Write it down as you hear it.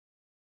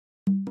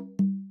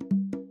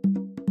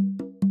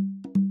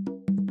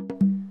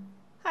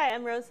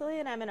I'm Rosalie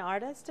and I'm an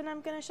artist, and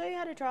I'm going to show you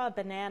how to draw a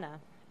banana.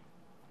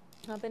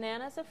 A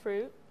banana is a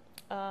fruit.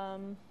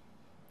 Um,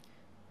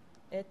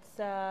 it's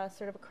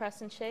sort of a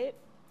crescent shape.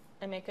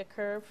 I make a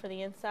curve for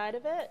the inside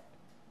of it,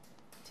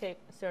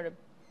 sort of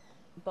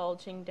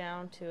bulging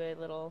down to a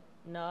little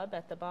nub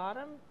at the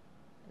bottom,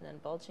 and then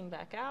bulging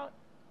back out,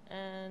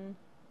 and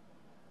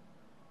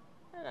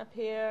up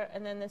here,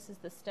 and then this is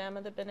the stem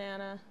of the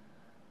banana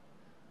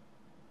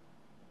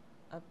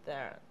up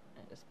there.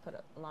 I just put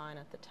a line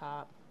at the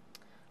top.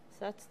 So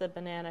that's the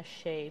banana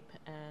shape,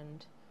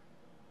 and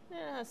it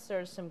has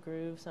sort of some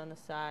grooves on the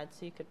side,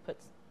 so you could put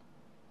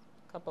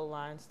a couple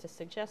lines to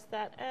suggest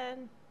that,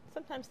 and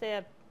sometimes they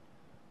have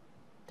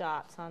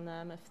dots on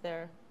them if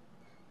they're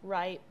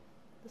ripe.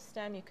 The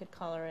stem you could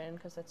color in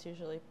because that's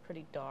usually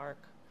pretty dark,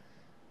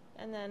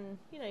 and then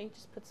you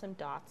just put some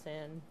dots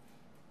in,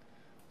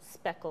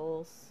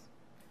 speckles.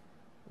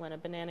 When a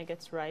banana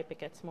gets ripe, it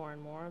gets more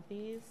and more of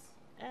these.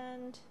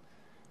 And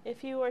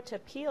if you were to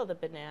peel the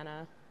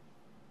banana,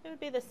 it would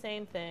be the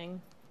same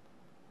thing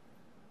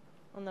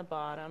on the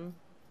bottom,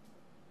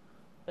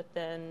 but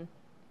then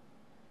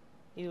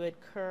you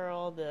would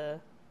curl the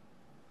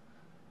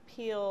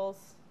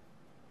peels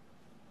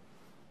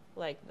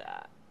like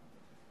that.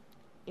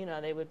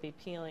 They would be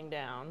peeling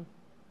down.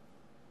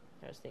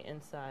 There's the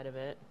inside of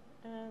it,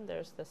 and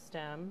there's the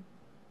stem.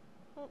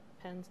 Oh,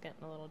 pen's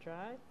getting a little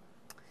dry.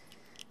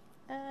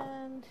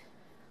 And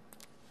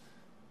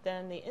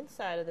then the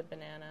inside of the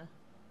banana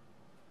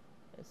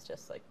is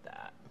just like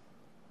that.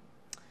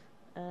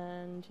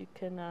 And you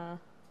can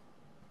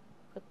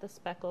put the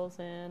speckles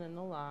in and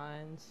the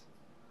lines,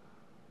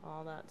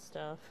 all that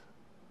stuff.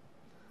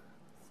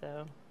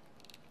 So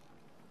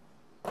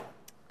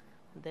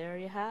there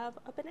you have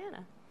a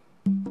banana.